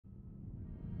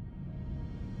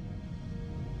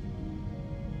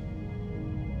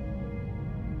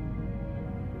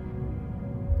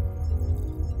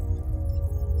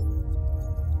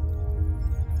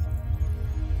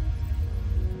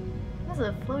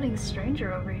a floating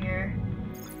stranger over here.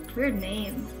 Weird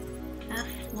name.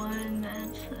 F1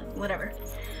 and whatever.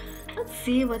 Let's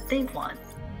see what they want.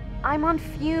 I'm on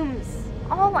fumes.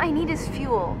 All I need is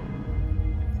fuel.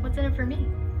 What's in it for me?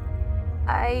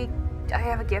 I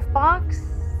have a gift box.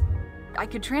 I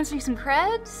could transfer you some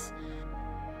creds.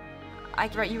 I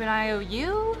could write you an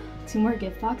IOU. 2 more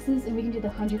gift boxes and we can do the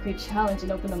 100 crate challenge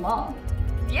and open them all.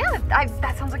 Yeah,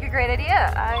 that sounds like a great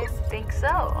idea. I think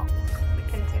so. We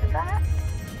can do that.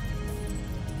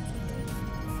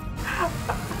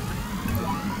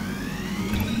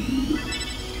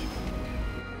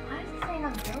 Why is it saying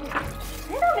I'm donating?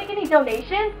 Did I not make any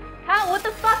donations? How? What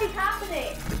the fuck is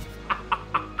happening?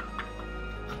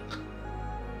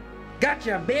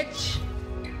 Gotcha, bitch!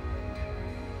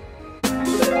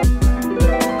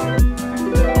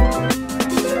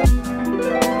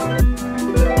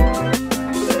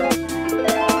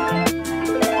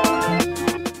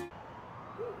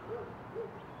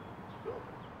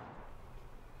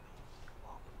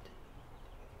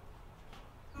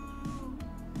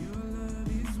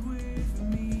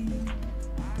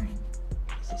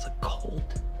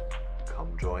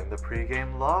 Join the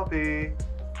pregame lobby.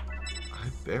 I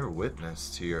bear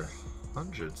witness to your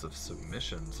hundreds of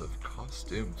submissions of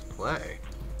costumed play.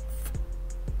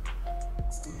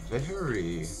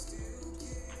 Very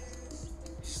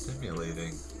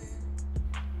stimulating.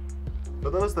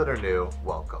 For those that are new,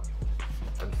 welcome.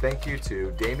 And thank you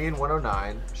to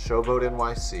Damien109, Showboat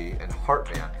NYC, and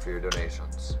Heartman for your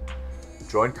donations.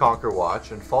 Join Conquer Watch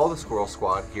and follow the Squirrel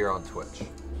Squad here on Twitch.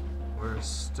 We're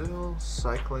still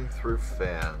cycling through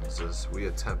fans as we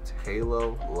attempt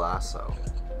Halo Lasso,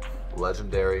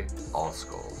 Legendary All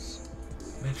Skulls.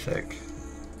 Mythic.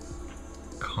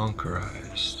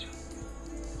 Conquerized.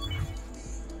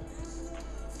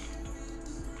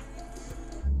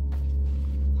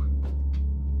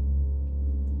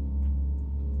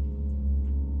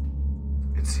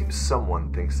 It seems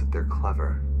someone thinks that they're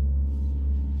clever.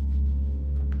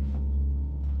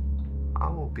 I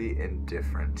will be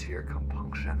indifferent to your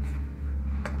compunction.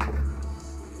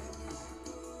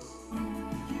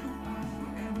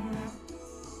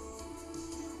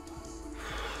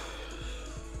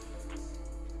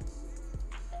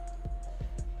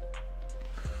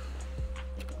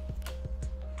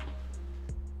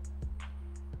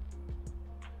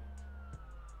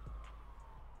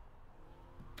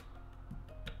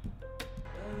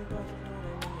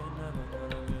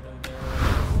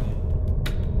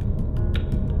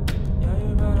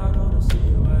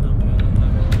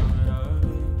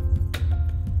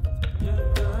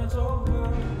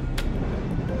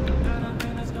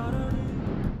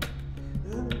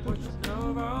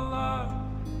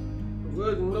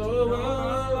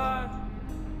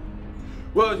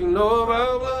 What you know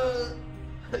about what?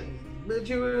 But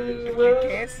You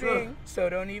can't sing, so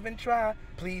don't even try.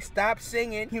 Please stop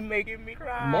singing. You're making me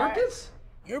cry. Marcus?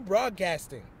 You're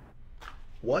broadcasting.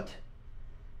 What?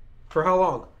 For how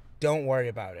long? Don't worry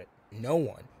about it. No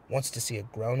one wants to see a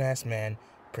grown-ass man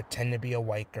pretend to be a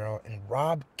white girl and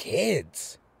rob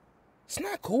kids. It's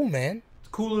not cool, man. It's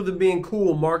cooler than being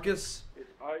cool, Marcus.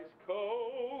 It's ice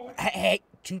cold. Hey,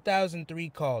 2003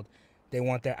 called. They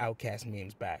want their Outcast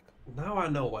memes back. Now I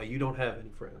know why you don't have any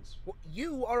friends. Well,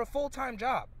 you are a full-time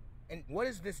job. And what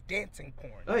is this dancing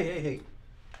porn? Hey.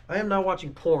 I am not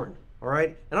watching porn, all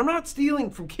right? And I'm not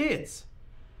stealing from kids.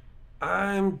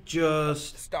 I'm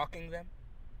just... Stalking them?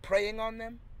 Preying on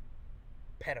them?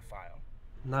 Pedophile.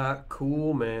 Not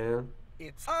cool, man.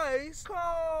 It's ice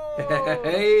cold!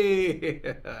 Hey!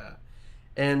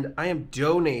 And I am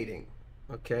donating,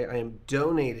 okay? I am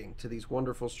donating to these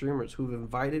wonderful streamers who've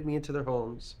invited me into their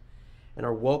homes and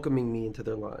are welcoming me into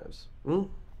their lives.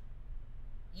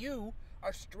 You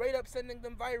are straight up sending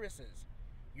them viruses.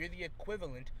 You're the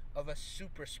equivalent of a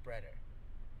super spreader.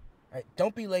 All right,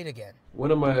 don't be late again.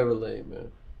 When am I ever late, man?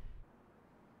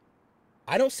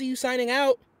 I don't see you signing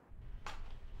out.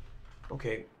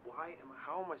 Okay.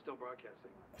 How am I still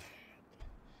broadcasting?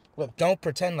 Look, don't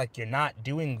pretend like you're not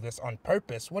doing this on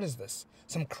purpose. What is this?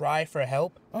 Some cry for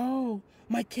help? Oh,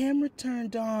 my camera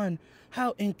turned on.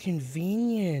 How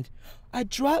inconvenient. I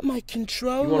dropped my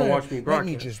controller. You want to watch me broadcast,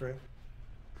 Let me just... right?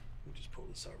 Let me just pull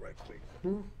this out right quick.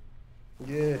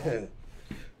 Yeah.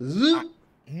 Zoop.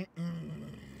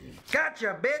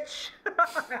 Gotcha, bitch.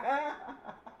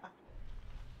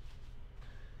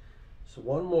 So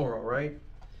one more, all right?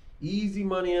 Easy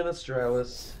money on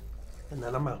Australis, and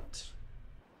then I'm out.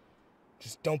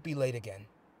 Just don't be late again,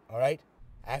 all right?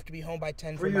 I have to be home by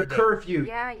 10 For my your date. curfew.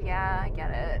 Yeah, I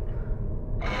get it.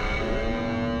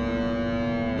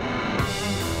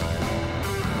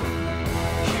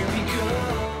 Here we go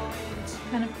into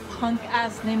kind of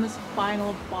punk-ass name is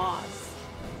Final Boss?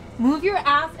 Move your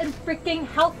ass and freaking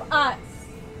help us!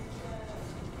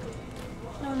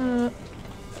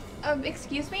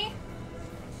 Excuse me?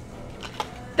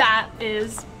 That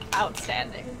is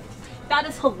outstanding. That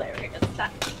is hilarious.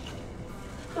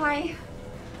 Hi.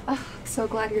 Oh, so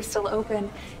glad you're still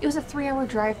open. It was a 3-hour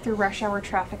drive through rush hour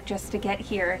traffic just to get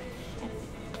here.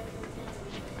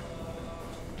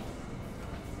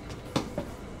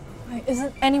 Why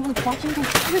isn't anyone watching my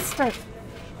sister?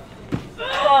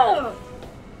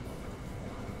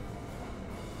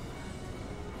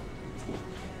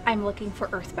 I'm looking for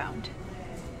Earthbound.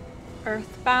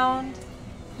 Earthbound?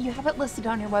 You have it listed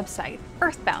on your website.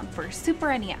 Earthbound for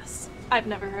Super NES. I've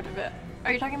never heard of it.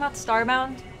 Are you talking about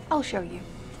Starbound? I'll show you.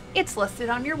 It's listed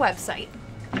on your website.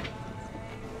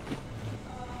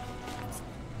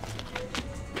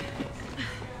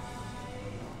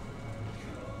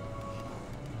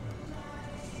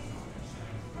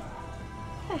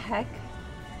 The heck?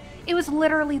 It was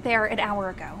literally there an hour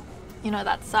ago. You know,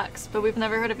 that sucks, but we've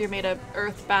never heard of you made a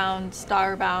Earthbound,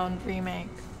 Starbound remake.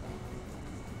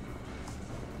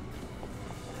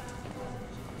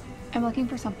 I'm looking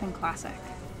for something classic.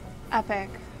 Epic.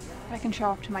 That I can show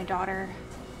off to my daughter.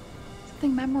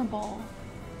 Something memorable.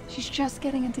 She's just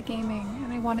getting into gaming,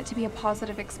 and I want it to be a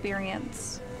positive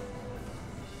experience.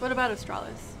 What about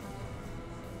Astralis?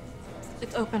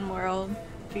 It's open world,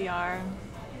 VR,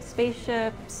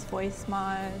 spaceships, voice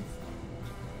mods.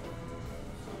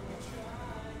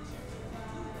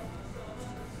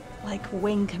 Like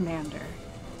Wing Commander.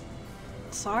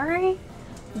 Sorry?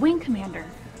 Wing Commander.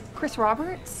 Chris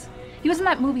Roberts? He was in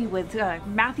that movie with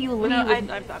Matthew Lee. No,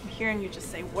 I'm hearing you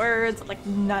just say words, like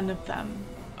none of them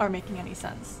are making any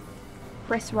sense.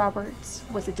 Chris Roberts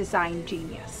was a design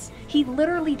genius. He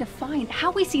literally defined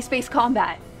how we see space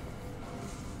combat.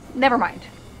 Never mind.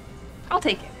 I'll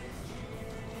take it.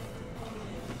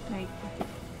 I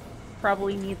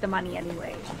probably need the money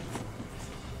anyway.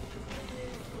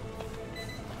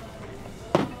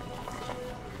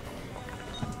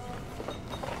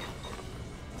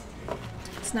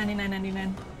 It's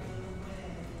 $99.99.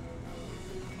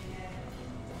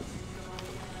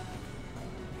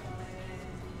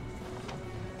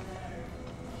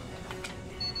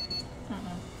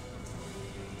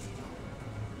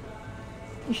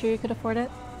 You sure you could afford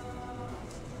it?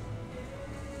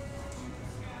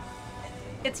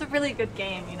 It's a really good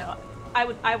game, you know. I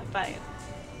would buy it.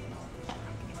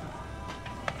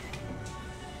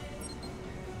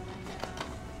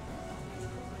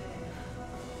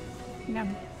 You know,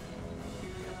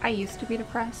 I used to be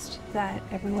depressed that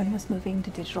everyone was moving to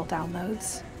digital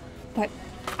downloads, but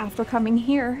after coming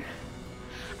here,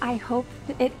 I hope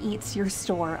that it eats your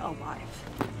store alive.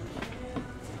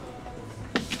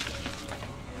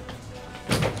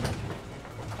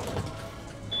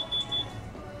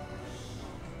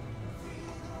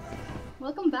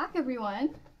 Welcome back,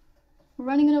 everyone. We're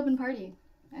running an open party.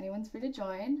 Anyone's free to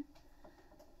join.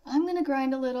 I'm gonna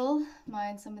grind a little,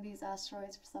 mine some of these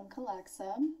asteroids for some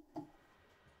collection.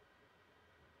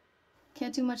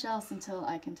 Can't do much else until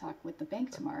I can talk with the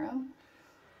bank tomorrow.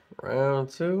 Round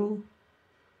 2.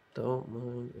 Don't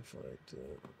mind if I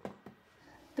do.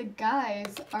 The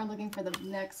guys are looking for the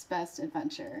next best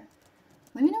adventure.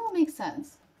 Let me know what makes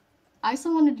sense. I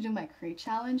still wanted to do my crate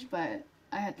challenge, but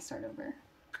I had to start over.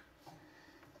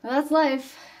 But that's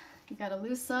life. You gotta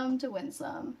lose some to win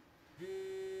some.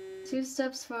 2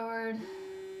 steps forward,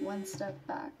 1 step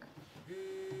back.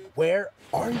 Where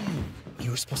are you?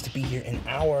 You were supposed to be here an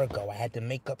hour ago. I had to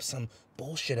make up some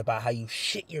bullshit about how you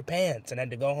shit your pants and had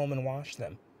to go home and wash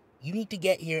them. You need to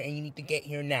get here, and you need to get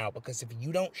here now, because if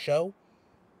you don't show,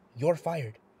 you're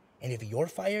fired. And if you're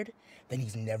fired, then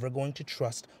he's never going to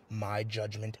trust my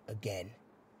judgment again.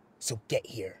 So get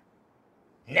here.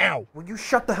 Now! Will you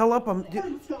shut the hell up?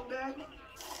 So bad.